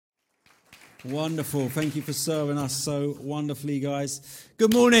Wonderful. Thank you for serving us so wonderfully, guys.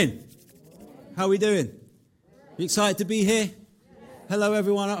 Good morning. How are we doing? You excited to be here? Hello,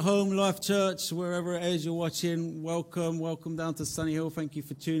 everyone at home, Life Church, wherever it is you're watching. Welcome. Welcome down to Sunny Hill. Thank you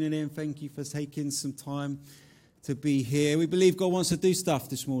for tuning in. Thank you for taking some time to be here. We believe God wants to do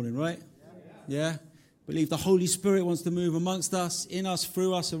stuff this morning, right? Yeah? Believe the Holy Spirit wants to move amongst us, in us,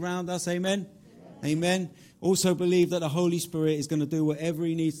 through us, around us. Amen? Amen. Also believe that the Holy Spirit is going to do whatever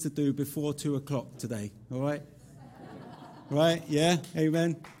he needs to do before 2 o'clock today. All right? Right? Yeah?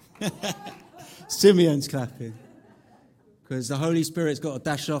 Amen? Simeon's clapping. Because the Holy Spirit's got to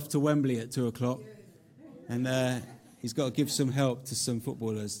dash off to Wembley at 2 o'clock. And he's got to give some help to some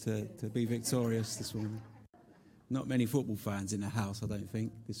footballers to be victorious this morning. Not many football fans in the house, I don't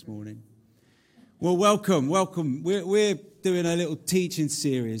think, this morning. Well, welcome. We're doing a little teaching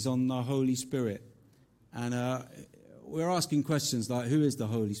series on the Holy Spirit. And we're asking questions like, who is the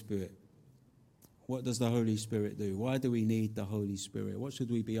Holy Spirit? What does the Holy Spirit do? Why do we need the Holy Spirit? What should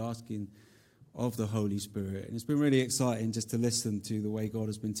we be asking of the Holy Spirit? And it's been really exciting just to listen to the way God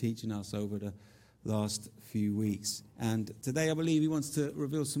has been teaching us over the last few weeks. And today I believe he wants to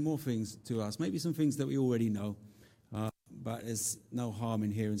reveal some more things to us, maybe some things that we already know. But there's no harm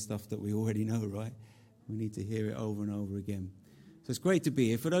in hearing stuff that we already know, right? We need to hear it over and over again. So it's great to be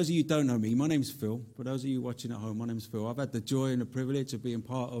here. For those of you who don't know me, my name's Phil. For those of you watching at home, my name's Phil. I've had the joy and the privilege of being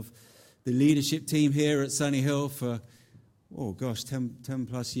part of the leadership team here at Sunny Hill for, 10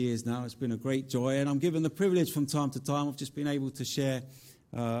 plus years now. It's been a great joy. And I'm given the privilege from time to time of just being able to share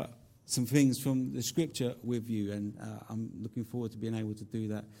some things from the scripture with you. And I'm looking forward to being able to do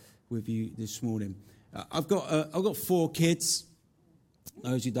that with you this morning. I've got 4 kids.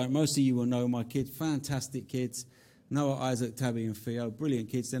 Those who don't, most of you will know my kids. Fantastic kids. Noah, Isaac, Tabby, and Theo. Brilliant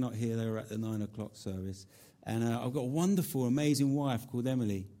kids. They're not here. They were at the 9 o'clock service. And I've got a wonderful, amazing wife called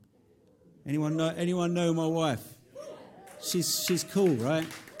Emily. Anyone know my wife? She's cool, right?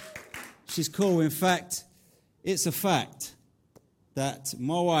 She's cool. In fact, it's a fact that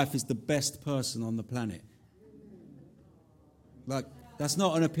my wife is the best person on the planet. Like, that's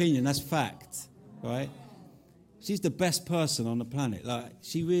not an opinion. That's fact, right? She's the best person on the planet. Like,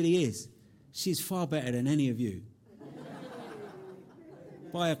 she really is. She's far better than any of you.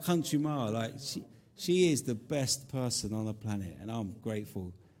 By a country mile. Like, she is the best person on the planet. And I'm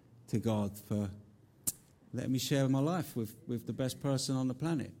grateful to God for letting me share my life with the best person on the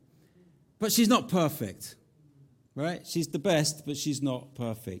planet. But she's not perfect, right? She's the best, but she's not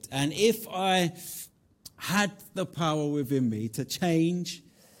perfect. And if I had the power within me to change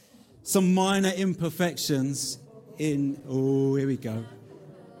some minor imperfections here we go.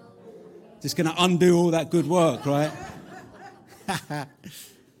 Just going to undo all that good work, right?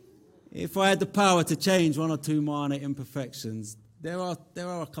 If I had the power to change 1 or 2 minor imperfections, there are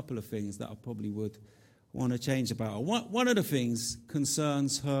a couple of things that I probably would want to change about her. One of the things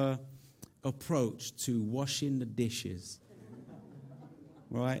concerns her approach to washing the dishes,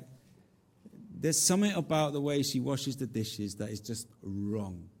 right? There's something about the way she washes the dishes that is just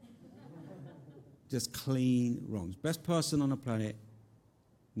wrong. Just clean wrong. Best person on the planet,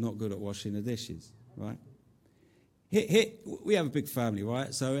 not good at washing the dishes, right? We have a big family,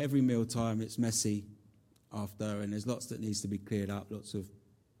 right? So every meal time it's messy after, and there's lots that needs to be cleared up, lots of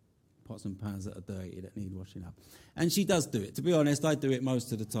pots and pans that are dirty that need washing up. And she does do it. To be honest, I do it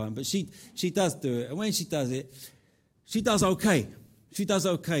most of the time, but she does do it. And when she does it, she does okay. She does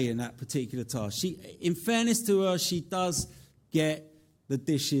okay in that particular task. In fairness to her, she does get the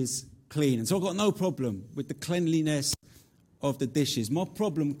dishes clean. And so I've got no problem with the cleanliness of the dishes. My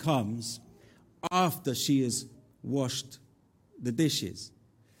problem comes after she has washed the dishes.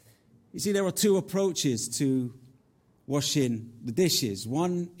 You see, there are 2 approaches to washing the dishes.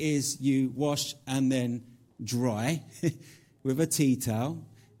 One is you wash and then dry with a tea towel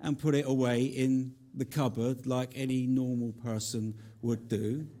and put it away in the cupboard like any normal person would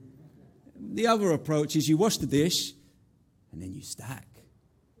do. The other approach is you wash the dish and then you stack.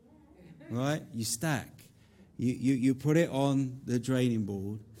 Right? You stack. You put it on the draining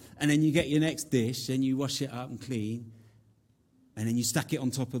board, and then you get your next dish and you wash it up and clean, and then you stack it on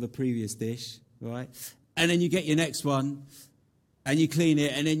top of the previous dish, right? And then you get your next one and you clean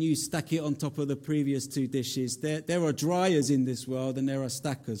it, and then you stack it on top of the previous 2 dishes. There are dryers in this world and there are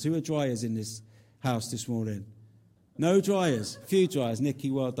stackers. Who are dryers in this house this morning? No dryers. A few dryers.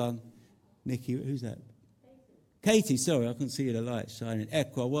 Nikki, well done. Nikki, who's that? Katie, sorry, I couldn't see the light shining.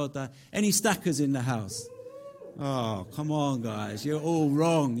 Equa, well done. Any stackers in the house? Oh, come on, guys. You're all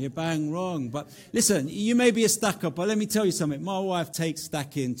wrong. You're bang wrong. But listen, you may be a stacker, but let me tell you something. My wife takes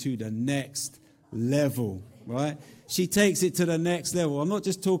stacking to the next level. right? She takes it to the next level. I'm not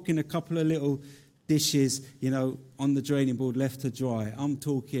just talking a couple of little dishes, on the draining board left to dry. I'm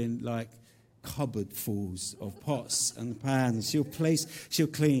talking like cupboard fulls of pots and pans. She'll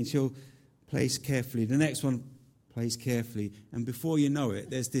clean, she'll place carefully. The next one, place carefully. And before you know it,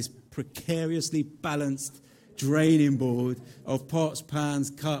 there's this precariously balanced draining board of pots, pans,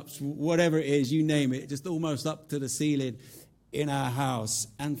 cups, whatever it is, you name it, just almost up to the ceiling in our house.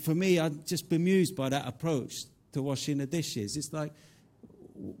 And for me, I'm just bemused by that approach to washing the dishes. It's like,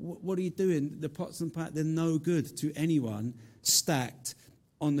 what are you doing? The pots and pans, they're no good to anyone stacked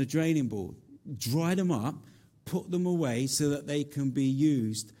on the draining board. Dry them up, put them away so that they can be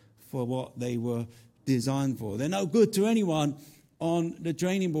used for what they were designed for. They're no good to anyone on the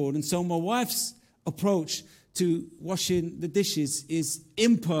draining board. And so my wife's approach to washing the dishes is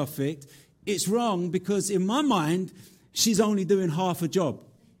imperfect. It's wrong because in my mind, she's only doing half a job,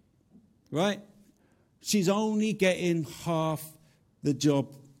 right? She's only getting half the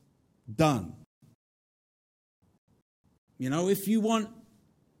job done. If you want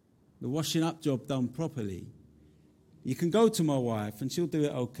the washing up job done properly, you can go to my wife and she'll do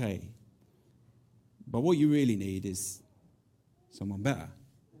it okay. But what you really need is someone better.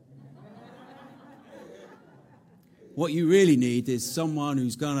 What you really need is someone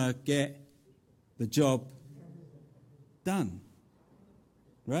who's going to get the job done.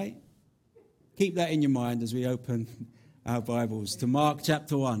 Right? Keep that in your mind as we open our Bibles to Mark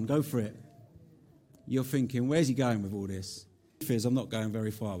chapter 1. Go for it. You're thinking, where's he going with all this? The truth is, I'm not going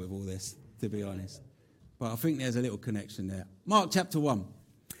very far with all this, to be honest. But I think there's a little connection there. Mark chapter 1.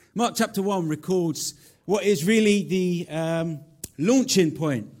 Mark chapter 1 records what is really the launching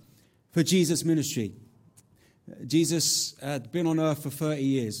point for Jesus' ministry. Jesus had been on earth for 30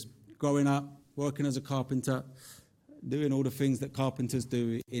 years, growing up, working as a carpenter, doing all the things that carpenters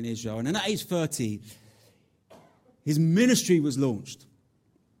do in Israel. And at age 30, his ministry was launched,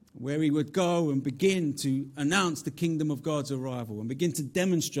 where he would go and begin to announce the kingdom of God's arrival and begin to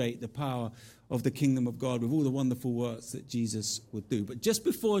demonstrate the power of the kingdom of God with all the wonderful works that Jesus would do. But just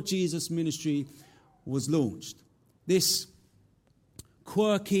before Jesus' ministry was launched, this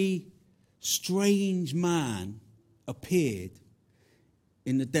quirky, strange man appeared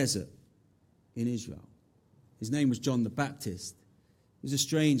in the desert in Israel. His name was John the Baptist. He was a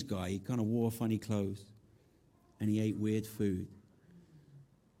strange guy. He kind of wore funny clothes and he ate weird food.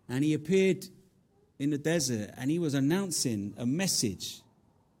 And he appeared in the desert and he was announcing a message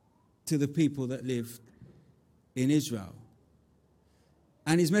to the people that lived in Israel.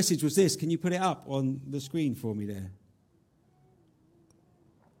 And his message was this. Can you put it up on the screen for me there?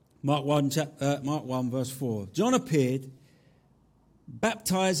 Mark 1 verse 4. John appeared,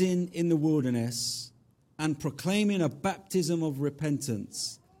 baptizing in the wilderness and proclaiming a baptism of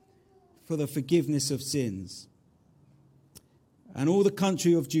repentance for the forgiveness of sins. And all the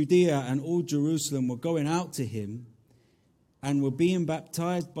country of Judea and all Jerusalem were going out to him and were being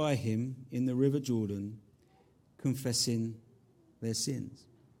baptized by him in the river Jordan, confessing their sins.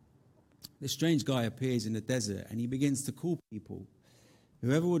 This strange guy appears in the desert and he begins to call people,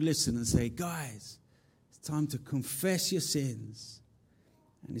 whoever would listen, and say, guys, it's time to confess your sins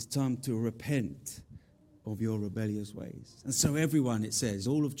and it's time to repent of your rebellious ways. And so everyone, it says,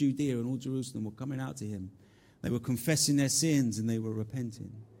 all of Judea and all Jerusalem were coming out to him. They were confessing their sins and they were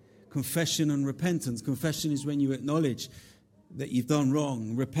repenting. Confession and repentance. Confession is when you acknowledge that you've done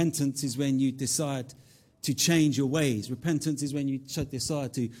wrong. Repentance is when you decide to change your ways. Repentance is when you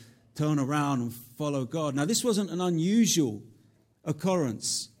decide to turn around and follow God. Now, this wasn't an unusual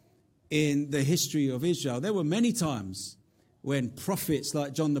occurrence in the history of Israel. There were many times when prophets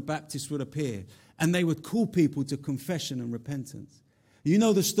like John the Baptist would appear and they would call people to confession and repentance. You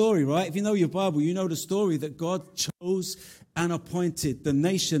know the story, right? If you know your Bible, you know the story that God chose and appointed the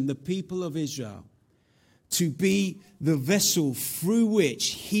nation, the people of Israel, to be the vessel through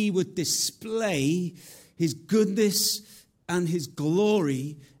which he would display his goodness and his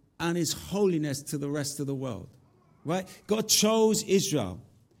glory and his holiness to the rest of the world, right? God chose Israel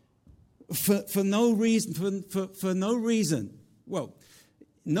for no reason, for no reason. Well,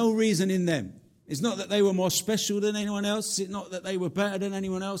 no reason in them. It's not that they were more special than anyone else. It's not that they were better than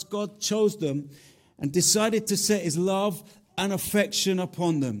anyone else. God chose them and decided to set his love and affection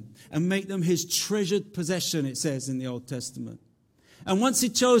upon them and make them his treasured possession, it says in the Old Testament. And once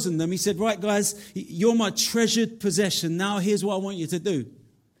he'd chosen them, he said, right, guys, you're my treasured possession. Now here's what I want you to do.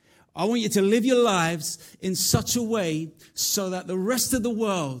 I want you to live your lives in such a way so that the rest of the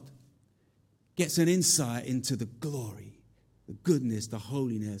world gets an insight into the glory, the goodness, the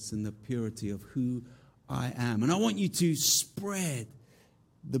holiness, and the purity of who I am. And I want you to spread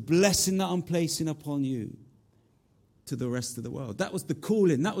the blessing that I'm placing upon you to the rest of the world. That was the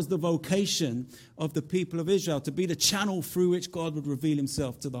calling, that was the vocation of the people of Israel, to be the channel through which God would reveal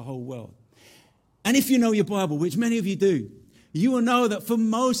himself to the whole world. And if you know your Bible, which many of you do, you will know that for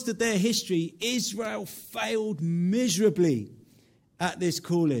most of their history, Israel failed miserably at this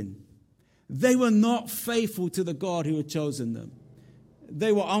calling. They were not faithful to the God who had chosen them.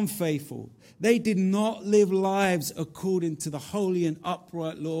 They were unfaithful. They did not live lives according to the holy and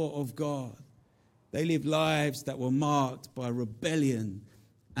upright law of God. They lived lives that were marked by rebellion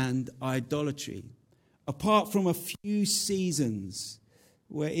and idolatry. Apart from a few seasons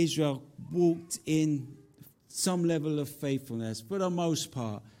where Israel walked in some level of faithfulness, for the most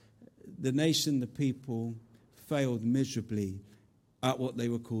part, the nation, the people, failed miserably at what they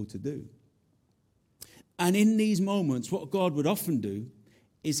were called to do. And in these moments, what God would often do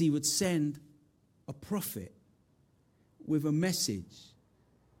is he would send a prophet with a message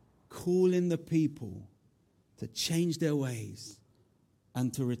calling the people to change their ways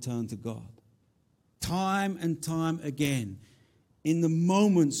and to return to God. Time and time again, in the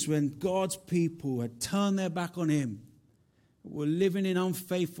moments when God's people had turned their back on him, were living in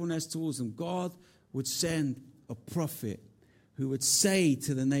unfaithfulness towards him, God would send a prophet who would say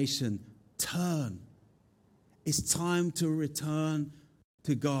to the nation, turn. It's time to return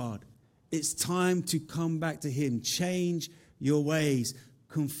to God. It's time to come back to him. Change your ways.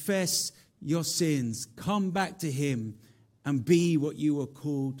 Confess your sins. Come back to him and be what you were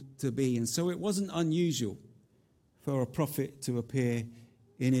called to be. And so it wasn't unusual for a prophet to appear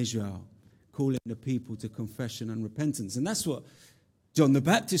in Israel, calling the people to confession and repentance. And that's what John the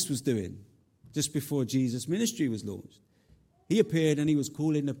Baptist was doing just before Jesus' ministry was launched. He appeared and he was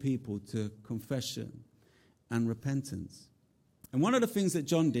calling the people to confession and repentance. And one of the things that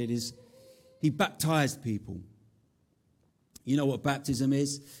John did is he baptized people. You know what baptism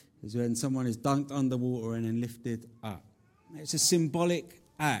is? It's when someone is dunked underwater and then lifted up. It's a symbolic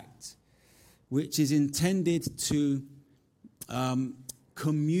act which is intended to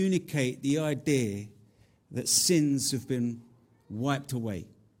communicate the idea that sins have been wiped away,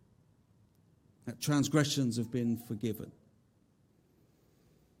 that transgressions have been forgiven.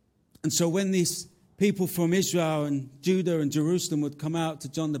 And so when these people from Israel and Judah and Jerusalem would come out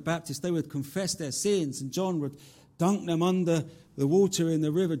to John the Baptist, they would confess their sins, and John would dunk them under the water in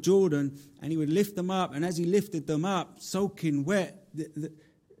the river Jordan, and he would lift them up. And as he lifted them up, soaking wet,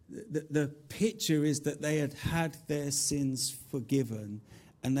 the picture is that they had had their sins forgiven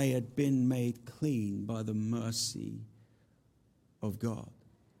and they had been made clean by the mercy of God.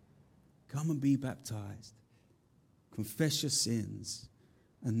 Come and be baptized. Confess your sins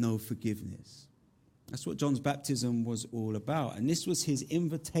and know forgiveness. That's what John's baptism was all about. And this was his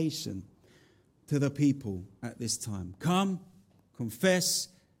invitation to the people at this time. Come, confess,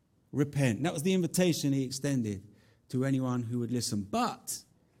 repent. That was the invitation he extended to anyone who would listen. But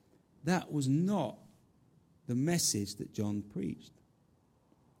that was not the message that John preached.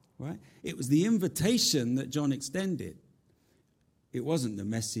 Right? It was the invitation that John extended. It wasn't the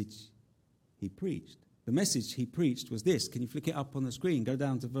message he preached. The message he preached was this. Can you flick it up on the screen? Go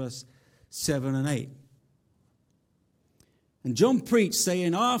down to verse 7 and 8. And John preached,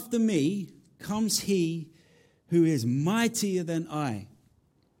 saying, after me comes he who is mightier than I,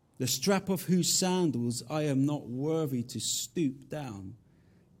 the strap of whose sandals I am not worthy to stoop down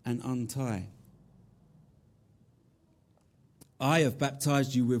and untie. I have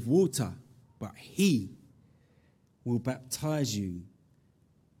baptized you with water, but he will baptize you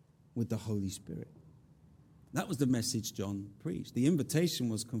with the Holy Spirit. That was the message John preached. The invitation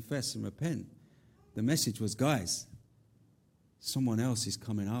was confess and repent. The message was, guys, someone else is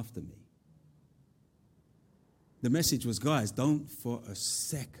coming after me. The message was, guys, don't for a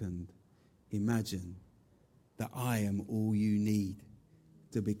second imagine that I am all you need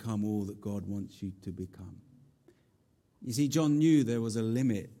to become all that God wants you to become. You see, John knew there was a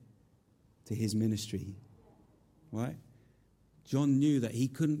limit to his ministry, right? John knew that he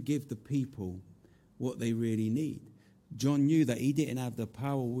couldn't give the people what they really need. John knew that he didn't have the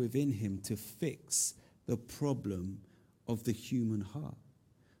power within him to fix the problem of the human heart.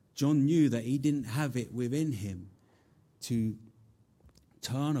 John knew that he didn't have it within him to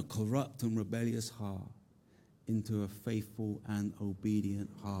turn a corrupt and rebellious heart into a faithful and obedient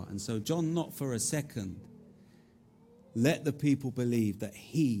heart. And so John, not for a second, let the people believe that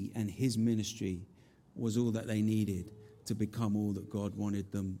he and his ministry was all that they needed to become all that God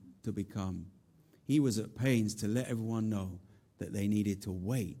wanted them to become. He was at pains to let everyone know that they needed to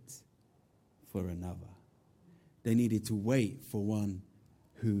wait for another. They needed to wait for one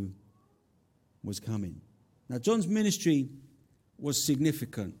who was coming. Now, John's ministry was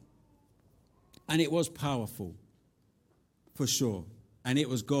significant, and it was powerful. for sure. And it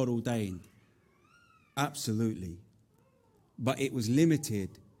was God ordained. Absolutely. But it was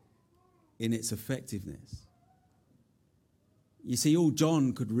limited in its effectiveness. You see, all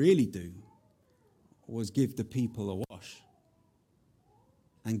John could really do was give the people a wash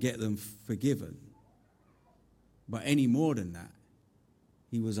and get them forgiven. But any more than that,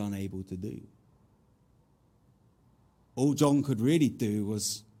 he was unable to do. All John could really do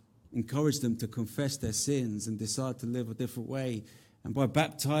was encourage them to confess their sins and decide to live a different way. And by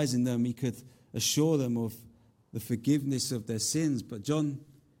baptizing them, he could assure them of the forgiveness of their sins. But John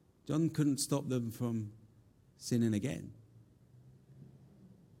couldn't stop them from sinning again.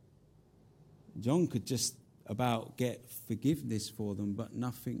 John could just about get forgiveness for them, but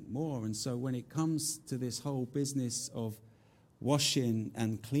nothing more. And so when it comes to this whole business of washing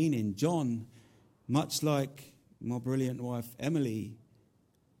and cleaning, John, much like my brilliant wife Emily,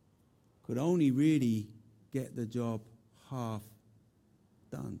 could only really get the job half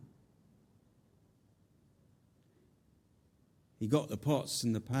done. He got the pots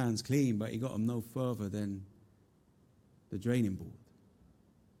and the pans clean, but he got them no further than the draining board.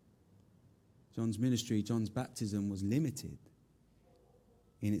 John's ministry, John's baptism was limited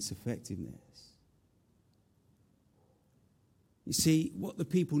in its effectiveness. You see, what the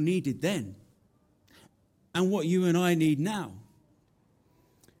people needed then and what you and I need now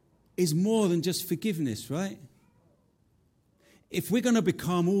is more than just forgiveness, right? If we're going to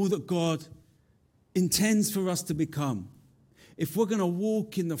become all that God intends for us to become, if we're going to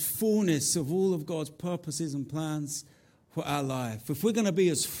walk in the fullness of all of God's purposes and plans for our life, if we're going to be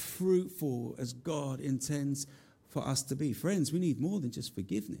as fruitful as God intends for us to be, friends, we need more than just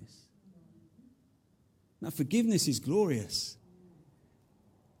forgiveness. Now, forgiveness is glorious.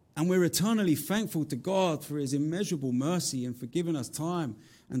 And we're eternally thankful to God for his immeasurable mercy in forgiving us time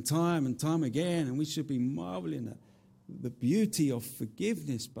and time and time again. And we should be marveling at the beauty of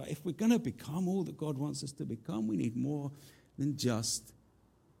forgiveness. But if we're going to become all that God wants us to become, we need more than just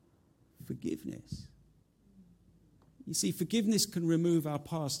forgiveness. You see, forgiveness can remove our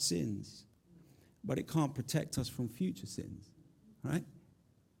past sins, but it can't protect us from future sins, right?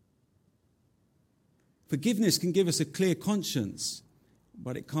 Forgiveness can give us a clear conscience,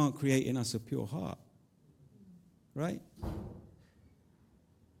 but it can't create in us a pure heart, right?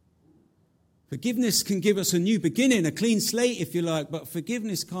 Forgiveness can give us a new beginning, a clean slate, if you like, but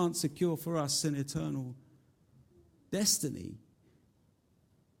forgiveness can't secure for us an eternal destiny.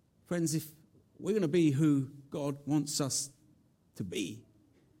 Friends, if we're going to be who God wants us to be,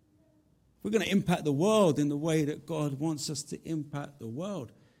 if we're going to impact the world in the way that God wants us to impact the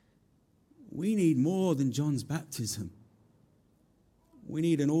world, we need more than John's baptism. We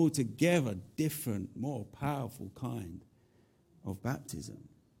need an altogether different, more powerful kind of baptism.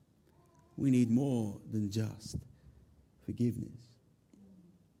 We need more than just forgiveness.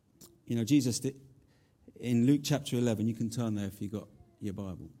 You know, Jesus did, in Luke chapter 11, you can turn there if you've got your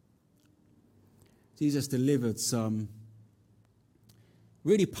Bible. Jesus delivered some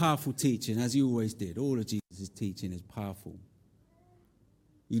really powerful teaching, as he always did. All of Jesus' teaching is powerful.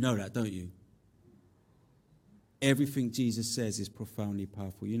 You know that, don't you? Everything Jesus says is profoundly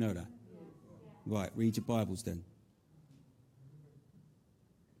powerful. You know that? Right, read your Bibles then.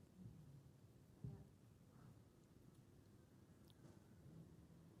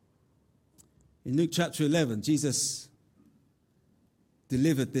 In Luke chapter 11, Jesus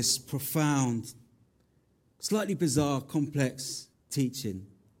delivered this profound, slightly bizarre, complex teaching.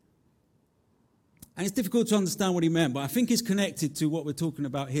 And it's difficult to understand what he meant, but I think it's connected to what we're talking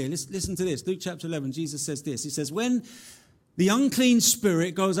about here. Listen to this. Luke chapter 11, Jesus says this. He says, when the unclean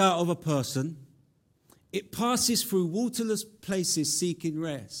spirit goes out of a person, it passes through waterless places seeking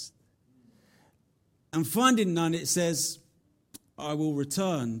rest. And finding none, it says, I will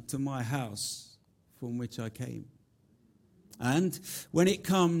return to my house from which I came. And when it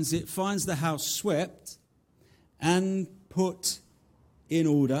comes, it finds the house swept and put in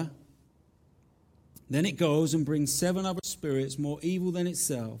order. Then it goes and brings 7 other spirits more evil than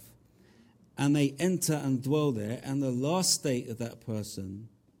itself, and they enter and dwell there, and the last state of that person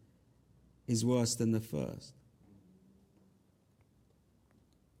is worse than the first.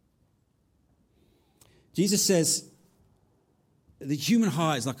 Jesus says the human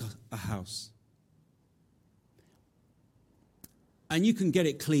heart is like a house. And you can get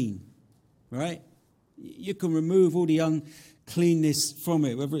it clean, right? You can remove all the uncleanness from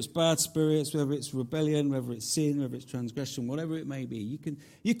it, whether it's bad spirits, whether it's rebellion, whether it's sin, whether it's transgression, whatever it may be.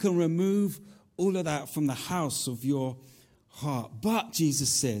 You can remove all of that from the house of your heart. But, Jesus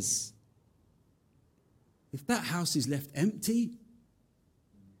says, if that house is left empty,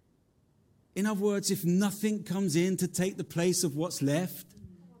 In other words, if nothing comes in to take the place of what's left,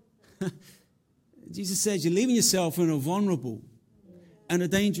 Jesus says you're leaving yourself in a vulnerable and a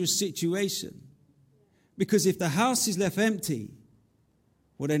dangerous situation. Because if the house is left empty,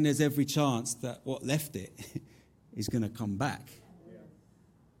 well, then there's every chance that what left it is going to come back.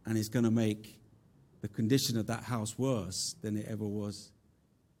 And it's going to make the condition of that house worse than it ever was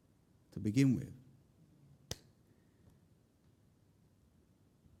to begin with.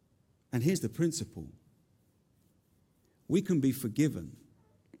 And here's the principle. We can be forgiven.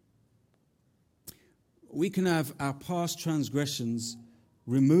 We can have our past transgressions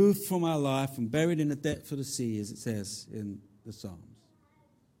removed from our life and buried in the depth of the sea, as it says in the Psalms.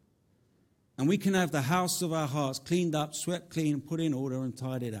 And we can have the house of our hearts cleaned up, swept clean, put in order and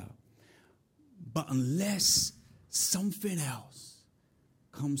tidied out. But unless something else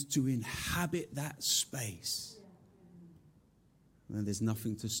comes to inhabit that space, then there's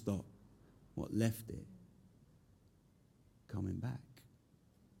nothing to stop what left it coming back.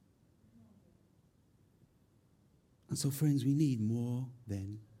 And so, friends, we need more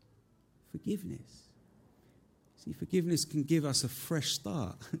than forgiveness. See, forgiveness can give us a fresh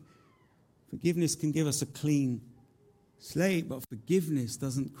start. Forgiveness can give us a clean slate, but forgiveness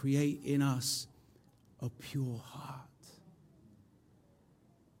doesn't create in us a pure heart.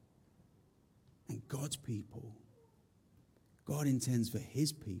 And God's people, God intends for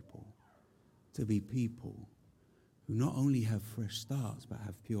his people to be people who not only have fresh starts, but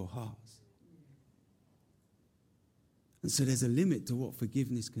have pure hearts. And so there's a limit to what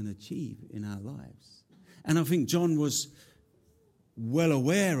forgiveness can achieve in our lives. And I think John was well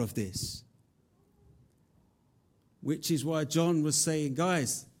aware of this, which is why John was saying,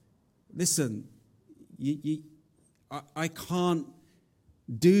 guys, listen, I can't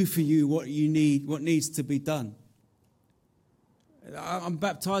do for you what you need, what needs to be done. I'm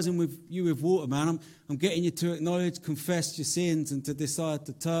baptizing you with water, man. I'm getting you to acknowledge, confess your sins and to decide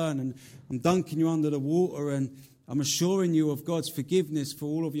to turn. And I'm dunking you under the water and I'm assuring you of God's forgiveness for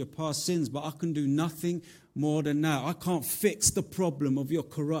all of your past sins, but I can do nothing more than that. I can't fix the problem of your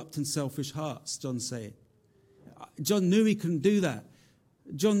corrupt and selfish hearts, John's saying. John knew he couldn't do that.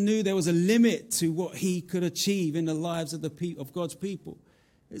 John knew there was a limit to what he could achieve in the lives of of God's people.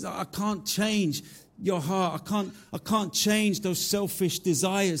 It's like, I can't change your heart. I can't change those selfish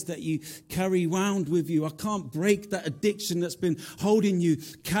desires that you carry around with you. I can't break that addiction that's been holding you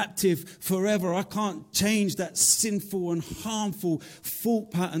captive forever. I can't change that sinful and harmful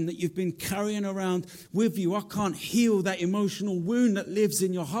thought pattern that you've been carrying around with you. I can't heal that emotional wound that lives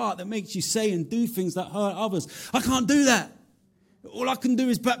in your heart that makes you say and do things that hurt others. I can't do that. All I can do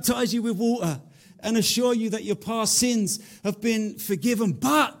is baptize you with water and assure you that your past sins have been forgiven.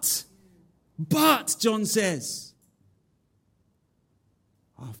 But, John says,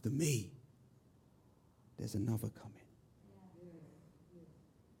 after me, there's another coming.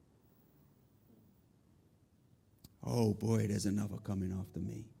 Oh boy, there's another coming after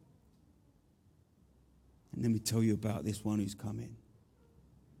me. And let me tell you about this one who's coming.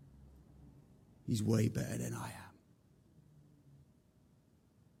 He's way better than I am.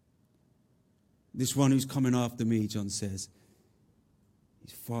 This one who's coming after me, John says,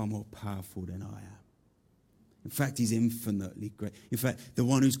 he's far more powerful than I am. In fact, he's infinitely great. In fact, the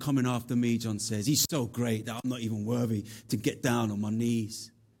one who's coming after me, John says, he's so great that I'm not even worthy to get down on my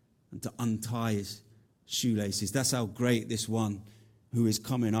knees and to untie his shoelaces. That's how great this one who is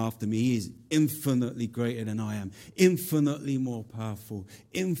coming after me. He is infinitely greater than I am, infinitely more powerful,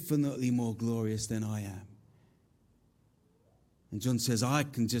 infinitely more glorious than I am. And John says, I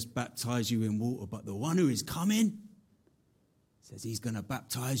can just baptize you in water, but the one who is coming says he's going to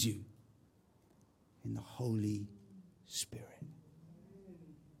baptize you in the Holy Spirit.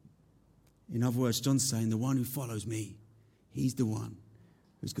 In other words, John's saying the one who follows me, he's the one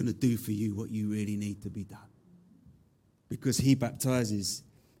who's going to do for you what you really need to be done. Because he baptizes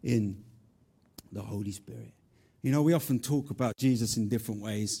in the Holy Spirit. You know, we often talk about Jesus in different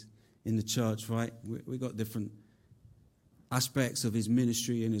ways in the church, right? We got different aspects of his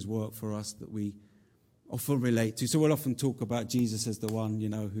ministry and his work for us that we often relate to. So we'll often talk about Jesus as the one, you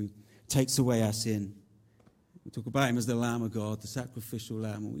know, who takes away our sin. We talk about him as the Lamb of God, the sacrificial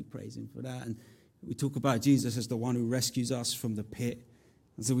Lamb, and we praise him for that. And we talk about Jesus as the one who rescues us from the pit.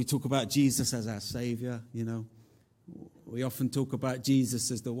 And so we talk about Jesus as our Savior, you know. We often talk about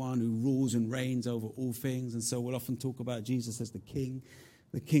Jesus as the one who rules and reigns over all things. And so we'll often talk about Jesus as the King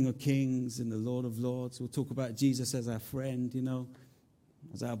of Kings and the Lord of Lords. We'll talk about Jesus as our friend, you know,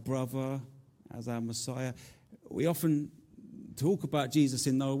 as our brother, as our Messiah. We often talk about Jesus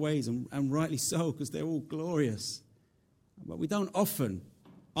in those ways, and rightly so, because they're all glorious. But we don't often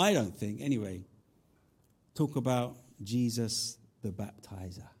I don't think, anyway, talk about Jesus the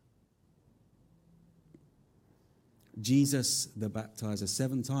baptizer. Jesus the baptizer.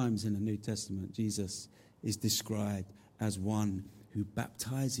 7 times in the New Testament, Jesus is described as one who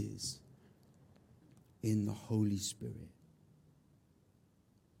baptizes in the Holy Spirit.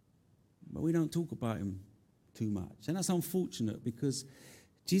 But we don't talk about him too much. And that's unfortunate, because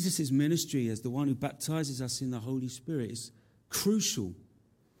Jesus' ministry as the one who baptizes us in the Holy Spirit is crucial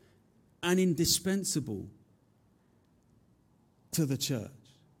and indispensable to the church,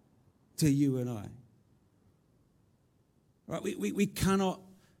 to you and I. Right? We cannot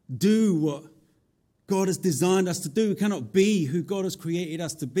do what God has designed us to do. We cannot be who God has created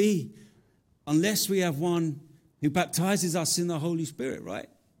us to be unless we have one who baptizes us in the Holy Spirit, right?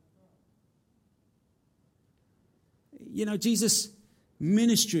 You know, Jesus'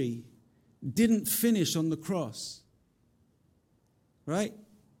 ministry didn't finish on the cross, right?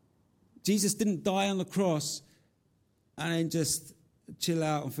 Jesus didn't die on the cross and then just chill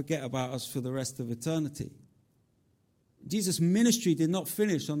out and forget about us for the rest of eternity. Jesus' ministry did not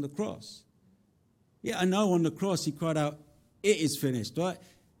finish on the cross. Yeah, I know on the cross he cried out, "It is finished," right?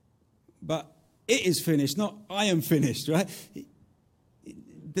 But it is finished, not I am finished, right?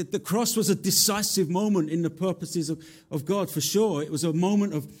 The cross was a decisive moment in the purposes of God, for sure. It was a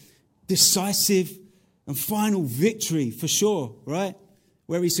moment of decisive and final victory, for sure, right?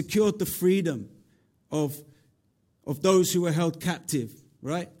 Where he secured the freedom of those who were held captive,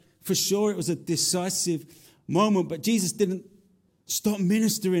 right? For sure, it was a decisive moment, but Jesus didn't stop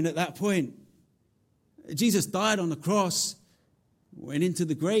ministering at that point. Jesus died on the cross, went into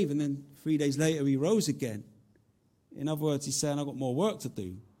the grave, and then 3 days later he rose again. In other words, he's saying, I've got more work to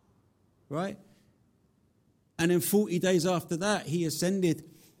do, right? And then 40 days after that, he ascended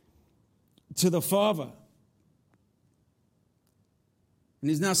to the Father. And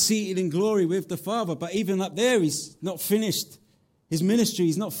he's now seated in glory with the Father. But even up there, he's not finished his ministry.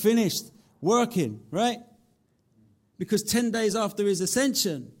 He's not finished working, right? Because 10 days after his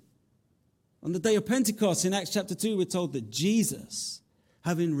ascension, on the day of Pentecost in Acts chapter 2, we're told that Jesus,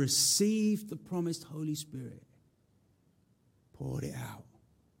 having received the promised Holy Spirit, poured it out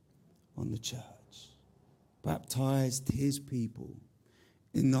on the church, baptized his people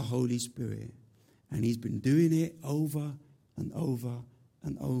in the Holy Spirit. And he's been doing it over and over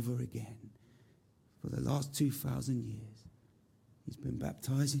and over again for the last 2,000 years. He's been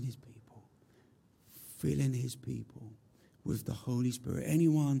baptizing his people, filling his people with the Holy Spirit.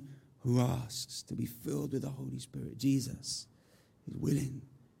 Anyone who asks to be filled with the Holy Spirit, Jesus is willing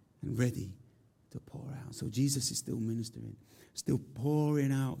and ready to pour out. So Jesus is still ministering, still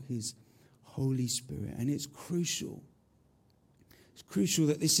pouring out his Holy Spirit. And it's crucial. It's crucial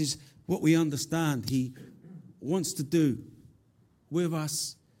that this is what we understand he wants to do with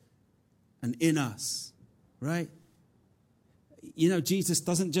us and in us, right? You know, Jesus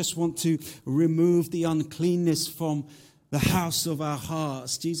doesn't just want to remove the uncleanness from the house of our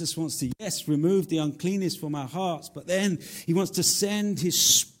hearts. Jesus wants to, yes, remove the uncleanness from our hearts, but then he wants to send his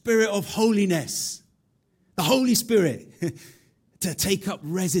Spirit of holiness, the Holy Spirit, to take up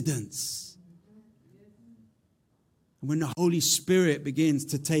residence. And when the Holy Spirit begins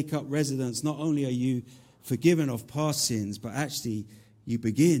to take up residence, not only are you forgiven of past sins, but actually you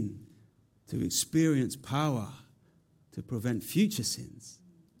begin to experience power to prevent future sins.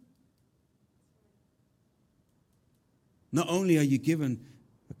 Not only are you given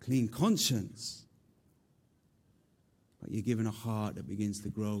a clean conscience, but you're given a heart that begins to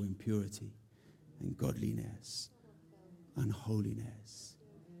grow in purity and godliness and holiness.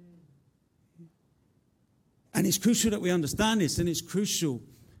 And it's crucial that we understand this, and it's crucial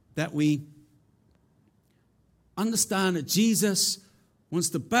that we understand that Jesus wants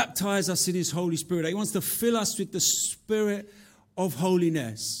to baptize us in his Holy Spirit. He wants to fill us with the Spirit of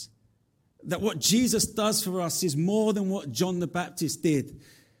holiness. That what Jesus does for us is more than what John the Baptist did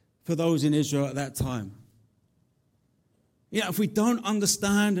for those in Israel at that time. You know, if we don't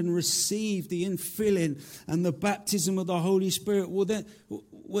understand and receive the infilling and the baptism of the Holy Spirit, well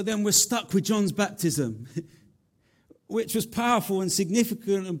then we're stuck with John's baptism, which was powerful and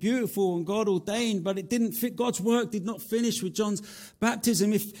significant and beautiful and God ordained, but it didn't fit. God's work did not finish with John's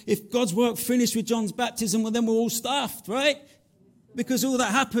baptism. If God's work finished with John's baptism, well then we're all stuffed, right? Because all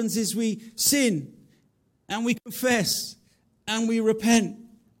that happens is we sin and we confess and we repent.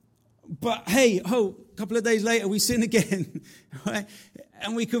 But hey, a couple of days later we sin again, right?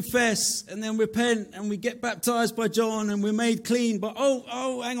 And we confess and then repent and we get baptized by John and we're made clean. But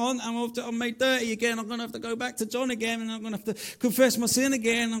hang on, I'm made dirty again. I'm going to have to go back to John again and I'm going to have to confess my sin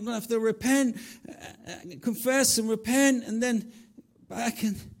again. I'm going to have to repent, confess and repent. And then back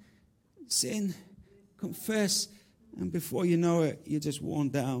and sin, confess, and before you know it, you're just worn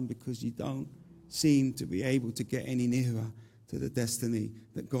down because you don't seem to be able to get any nearer to the destiny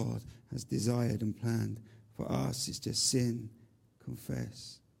that God has desired and planned for us. It's just sin,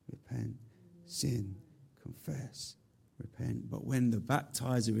 confess, repent, sin, confess, repent. But when the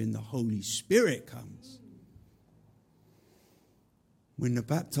baptizer in the Holy Spirit comes,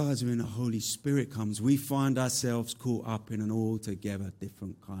 we find ourselves caught up in an altogether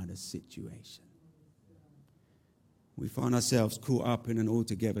different kind of situation. We find ourselves caught up in an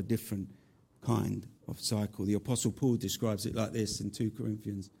altogether different kind of cycle. The Apostle Paul describes it like this in 2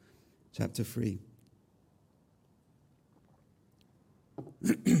 Corinthians chapter 3.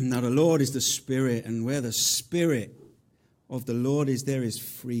 Now the Lord is the Spirit, and where the Spirit of the Lord is, there is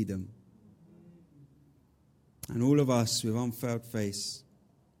freedom. And all of us with unveiled face,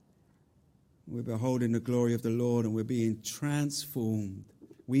 we're beholding the glory of the Lord, and we're being transformed.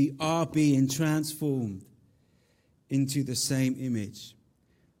 We are being transformed into the same image,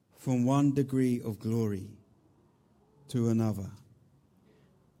 from one degree of glory to another.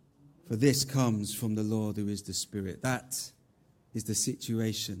 For this comes from the Lord who is the Spirit. That is the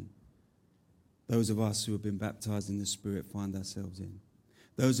situation those of us who have been baptized in the Spirit find ourselves in.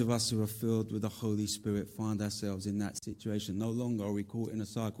 Those of us who are filled with the Holy Spirit find ourselves in that situation. No longer are we caught in a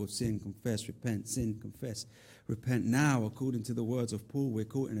cycle of sin, confess, repent, sin, confess, repent. Now, according to the words of Paul, we're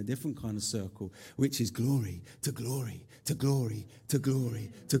caught in a different kind of circle, which is glory to glory, to glory, to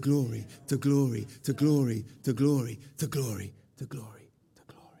glory, to glory, to glory, to glory, to glory, to glory, to glory.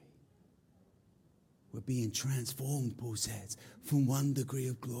 We're being transformed, Paul says, from one degree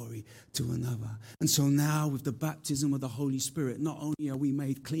of glory to another. And so now with the baptism of the Holy Spirit, not only are we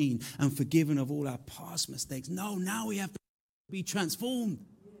made clean and forgiven of all our past mistakes, no, now we have to be transformed.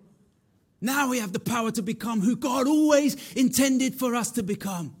 Now we have the power to become who God always intended for us to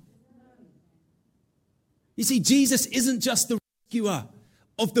become. You see, Jesus isn't just the rescuer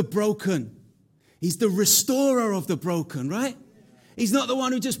of the broken. He's the restorer of the broken, right? He's not the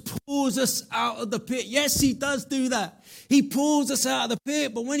one who just pulls us out of the pit. Yes, he does do that. He pulls us out of the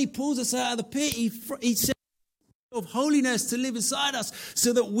pit, but when he pulls us out of the pit, he sets of holiness to live inside us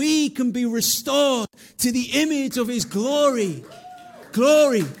so that we can be restored to the image of his glory.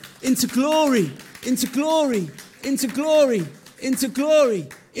 Glory, into glory, into glory, into glory, into glory,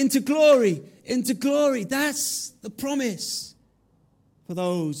 into glory, into glory. That's the promise for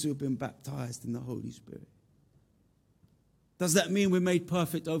those who have been baptized in the Holy Spirit. Does that mean we're made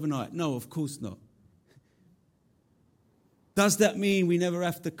perfect overnight? No, of course not. Does that mean we never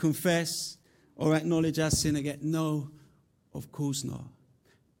have to confess or acknowledge our sin again? No, of course not.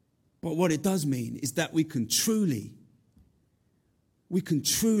 But what it does mean is that we can truly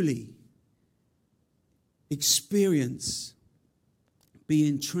experience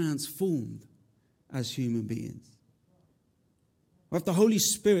being transformed as human beings. If the Holy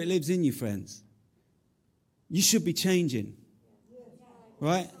Spirit lives in you, friends, you should be changing.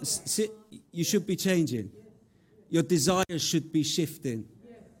 Right? You should be changing. Your desires should be shifting.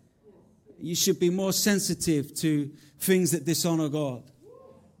 You should be more sensitive to things that dishonor God.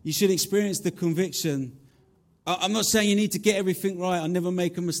 You should experience the conviction. I'm not saying you need to get everything right and never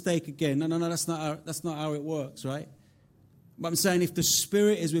make a mistake again. No, that's not how it works, right? But I'm saying if the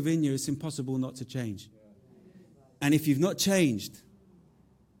Spirit is within you, it's impossible not to change. And if you've not changed,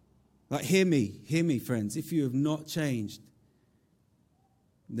 like hear me, friends, if you have not changed,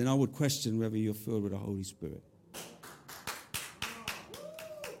 then I would question whether you're filled with the Holy Spirit.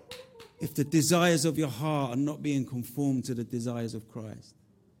 If the desires of your heart are not being conformed to the desires of Christ,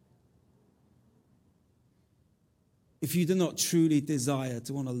 if you do not truly desire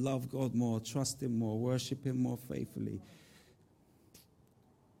to want to love God more, trust him more, worship him more faithfully,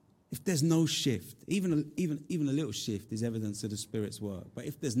 if there's no shift, even a little shift is evidence of the Spirit's work. But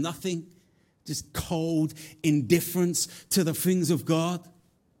if there's nothing, just cold indifference to the things of God,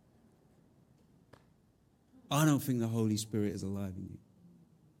 I don't think the Holy Spirit is alive in you.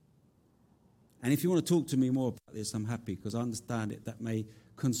 And if you want to talk to me more about this, I'm happy, because I understand it. That may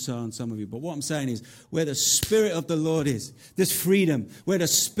concern some of you. But what I'm saying is, where the Spirit of the Lord is, there's freedom. Where the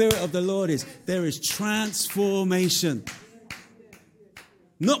Spirit of the Lord is, there is transformation.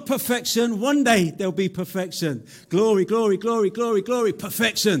 Not perfection. One day there'll be perfection. Glory, glory, glory, glory, glory.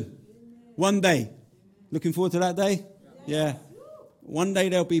 Perfection. One day. Looking forward to that day? Yeah. One day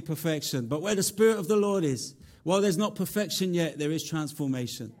there'll be perfection. But where the Spirit of the Lord is, while there's not perfection yet, there is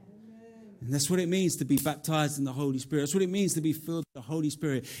transformation. And that's what it means to be baptized in the Holy Spirit. That's what it means to be filled with the Holy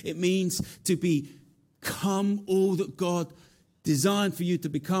Spirit. It means to become all that God designed for you to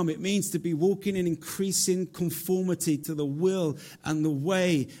become. It means to be walking in increasing conformity to the will and the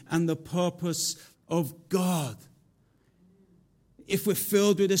way and the purpose of God. If we're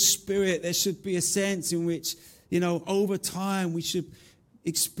filled with the Spirit, there should be a sense in which, over time we should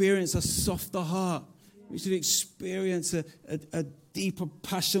experience a softer heart. We should experience a deeper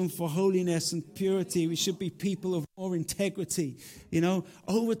passion for holiness and purity. We should be people of more integrity,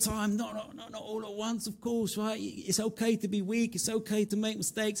 over time, not all at once, of course, right? It's okay to be weak. It's okay to make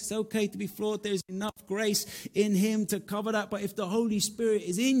mistakes. It's okay to be flawed. There's enough grace in Him to cover that. But if the Holy Spirit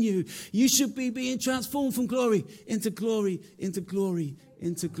is in you, you should be being transformed from glory into glory, into glory,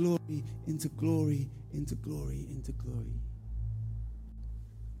 into glory, into glory, into glory, into glory.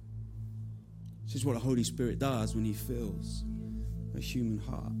 This is what the Holy Spirit does when He fills a human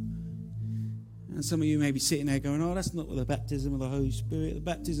heart. And some of you may be sitting there going, oh, that's not what the baptism of the Holy Spirit. The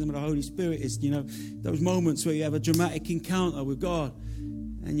baptism of the Holy Spirit is, those moments where you have a dramatic encounter with God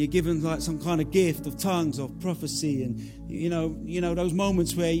and you're given like some kind of gift of tongues or prophecy, and those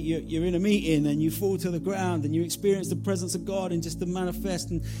moments where you're in a meeting and you fall to the ground and you experience the presence of God in just a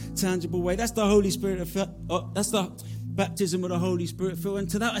manifest and tangible way. That's the Holy Spirit. That's the baptism of the Holy Spirit filled. And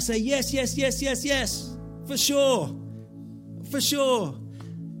to that I say yes, yes, yes, yes, yes. For sure. For sure.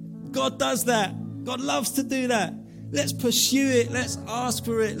 God does that. God loves to do that. Let's pursue it. Let's ask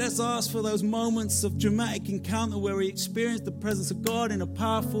for it. Let's ask for those moments of dramatic encounter where we experience the presence of God in a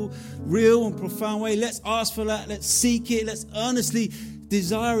powerful, real and profound way. Let's ask for that. Let's seek it. Let's earnestly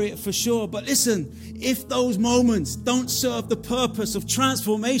desire it for sure. But listen, if those moments don't serve the purpose of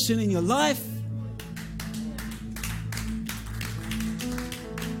transformation in your life,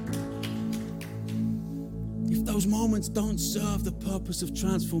 those moments don't serve the purpose of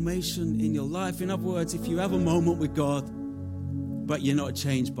transformation in your life. In other words, if you have a moment with God, but you're not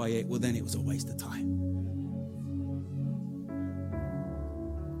changed by it, well, then it was a waste of time.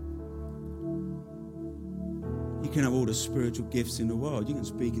 You can have all the spiritual gifts in the world. You can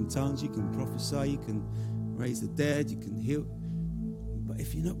speak in tongues, you can prophesy, you can raise the dead, you can heal. But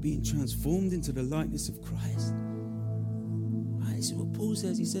if you're not being transformed into the likeness of Christ, right, this is what Paul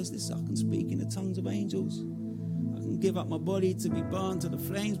says. He says this, I can speak in the tongues of angels. I can give up my body to be burned to the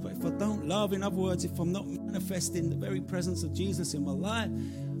flames, but if I don't love, in other words, if I'm not manifesting the very presence of Jesus in my life,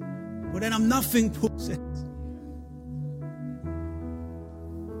 well, then I'm nothing, Paul says.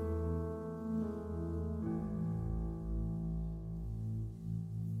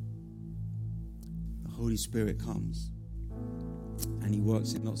 The Holy Spirit comes and He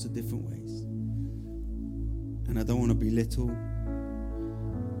works in lots of different ways. And I don't want to belittle.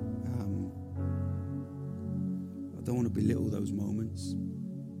 I don't want to belittle those moments,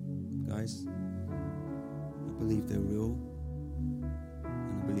 guys. I believe they're real,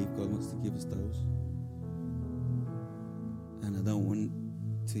 and I believe God wants to give us those. And I don't want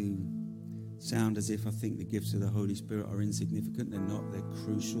to sound as if I think the gifts of the Holy Spirit are insignificant. They're not. They're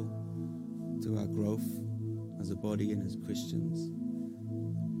crucial to our growth as a body and as Christians.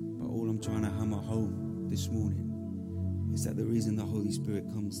 But all I'm trying to hammer home this morning is that the reason the Holy Spirit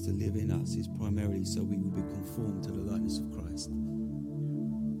comes to live in us is primarily so we will be conformed to the likeness of Christ.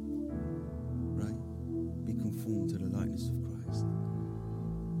 Right? Be conformed to the likeness of Christ.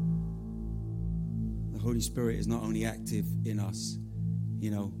 The Holy Spirit is not only active in us,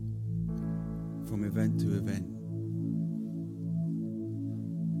 from event to event.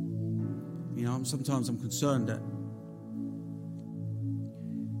 Sometimes I'm concerned that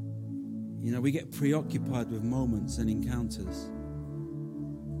we get preoccupied with moments and encounters.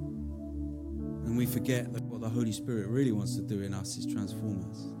 And we forget that what the Holy Spirit really wants to do in us is transform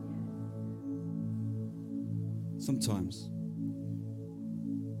us. Sometimes.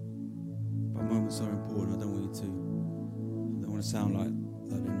 But moments are important. I don't want to sound like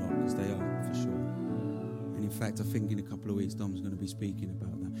they're not, because they are, for sure. And in fact, I think in a couple of weeks, Dom's going to be speaking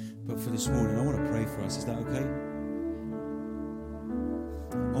about that. But for this morning, I want to pray for us. Is that okay?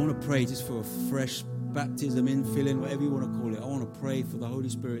 I want to pray just for a fresh baptism, infilling, whatever you want to call it. I want to pray for the Holy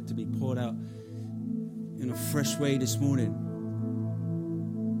Spirit to be poured out in a fresh way this morning.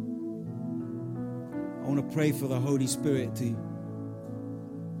 I want to pray for the Holy Spirit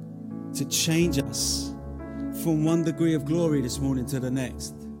to change us from one degree of glory this morning to the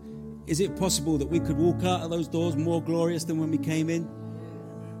next. Is it possible that we could walk out of those doors more glorious than when we came in?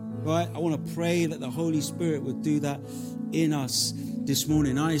 Right? I want to pray that the Holy Spirit would do that in us this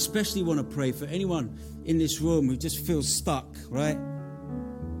morning. I especially want to pray for anyone in this room who just feels stuck, right?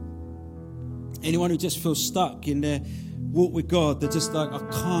 Anyone who just feels stuck in their walk with God. They're just like, I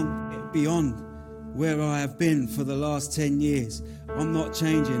can't get beyond where I have been for the last 10 years. I'm not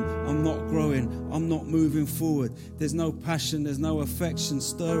changing. I'm not growing. I'm not moving forward. There's no passion. There's no affection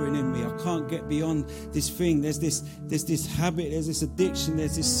stirring in me. I can't get beyond this thing. There's this habit. There's this addiction.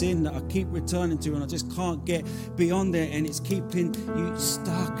 There's this sin that I keep returning to, and I just can't get beyond it. And it's keeping you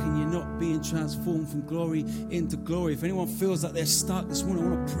stuck, and you're not being transformed from glory into glory. If anyone feels like they're stuck this morning,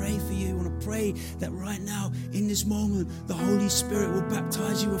 I want to pray for you. I want to pray that right now, in this moment, the Holy Spirit will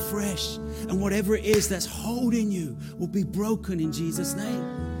baptize you afresh, and whatever it is that's holding you will be broken in Jesus' name.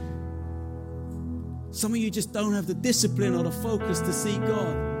 Some of you just don't have the discipline or the focus to see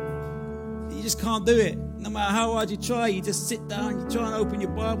God. You just can't do it. No matter how hard you try, you just sit down, you try and open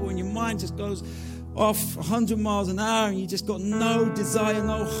your Bible, and your mind just goes off 100 miles an hour, and you just got no desire,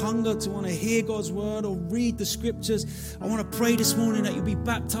 no hunger to want to hear God's word or read the scriptures. I want to pray this morning that you'll be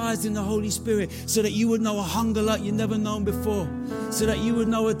baptized in the Holy Spirit, so that you would know a hunger like you've never known before, so that you would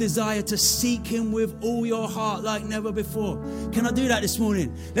know a desire to seek him with all your heart like never before. Can I do that this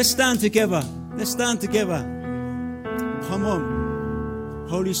morning? Let's stand together. Let's stand together. Come on.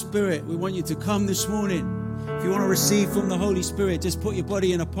 Holy Spirit, we want you to come this morning. If you want to receive from the Holy Spirit, just put your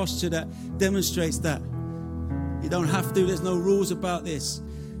body in a posture that demonstrates that. You don't have to. There's no rules about this.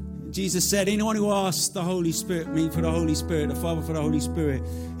 Jesus said, anyone who asks the Holy Spirit, me for the Holy Spirit, the Father for the Holy Spirit,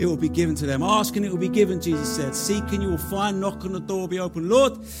 it will be given to them. Ask and it will be given, Jesus said. Seek and you will find. Knock and the door will be open.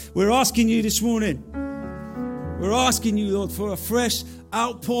 Lord, we're asking you this morning. We're asking you, Lord, for a fresh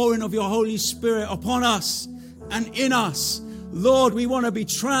outpouring of your Holy Spirit upon us and in us. Lord, we want to be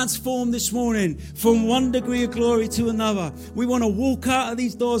transformed this morning from one degree of glory to another. We want to walk out of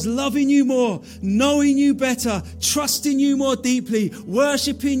these doors loving you more, knowing you better, trusting you more deeply,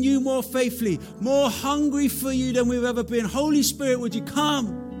 worshiping you more faithfully, more hungry for you than we've ever been. Holy Spirit, would you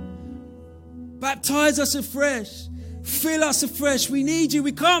come? Baptize us afresh. Fill us afresh. We need you.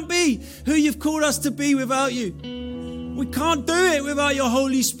 We can't be who you've called us to be without you. We can't do it without your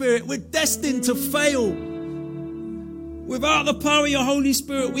Holy Spirit. We're destined to fail. Without the power of your Holy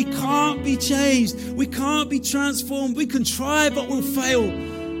Spirit, we can't be changed. We can't be transformed. We can try, but we'll fail.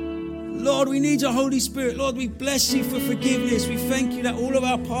 Lord, we need your Holy Spirit. Lord, we bless you for forgiveness. We thank you that all of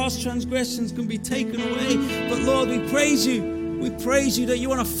our past transgressions can be taken away. But Lord, we praise you. We praise you that you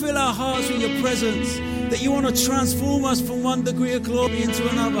want to fill our hearts with your presence, that you want to transform us from one degree of glory into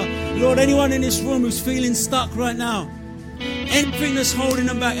another. Lord, anyone in this room who's feeling stuck right now, anything that's holding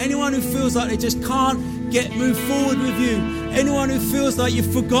them back, anyone who feels like they just can't move forward with you, anyone who feels like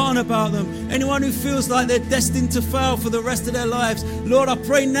you've forgotten about them, anyone who feels like they're destined to fail for the rest of their lives, Lord, I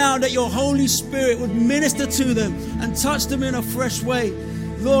pray now that your Holy Spirit would minister to them and touch them in a fresh way.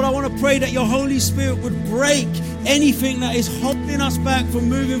 Lord, I want to pray that your Holy Spirit would break anything that is holding us back from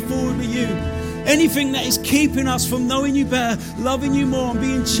moving forward with you. Anything that is keeping us from knowing you better, loving you more, and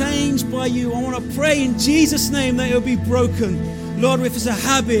being changed by you. I want to pray in Jesus' name that it will be broken. Lord, if it's a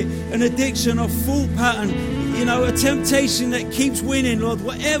habit, an addiction, a thought pattern, a temptation that keeps winning, Lord,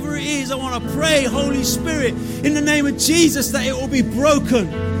 whatever it is, I want to pray, Holy Spirit, in the name of Jesus, that it will be broken.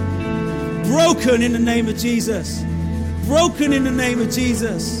 Broken in the name of Jesus. Broken in the name of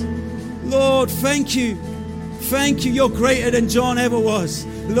Jesus. Lord, thank you. Thank you. You're greater than John ever was.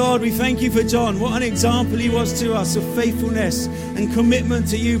 Lord, we thank you for John. What an example he was to us of faithfulness and commitment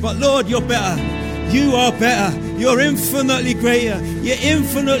to you. But Lord, you're better. You are better. You're infinitely greater. You're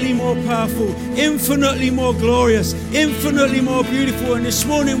infinitely more powerful, infinitely more glorious, infinitely more beautiful. And this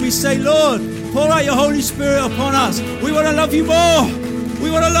morning we say, Lord, pour out your Holy Spirit upon us. We want to love you more. We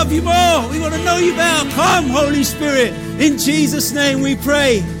want to love you more. We want to know you better. Come, Holy Spirit. In Jesus' name we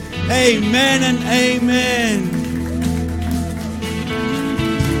pray. Amen and amen.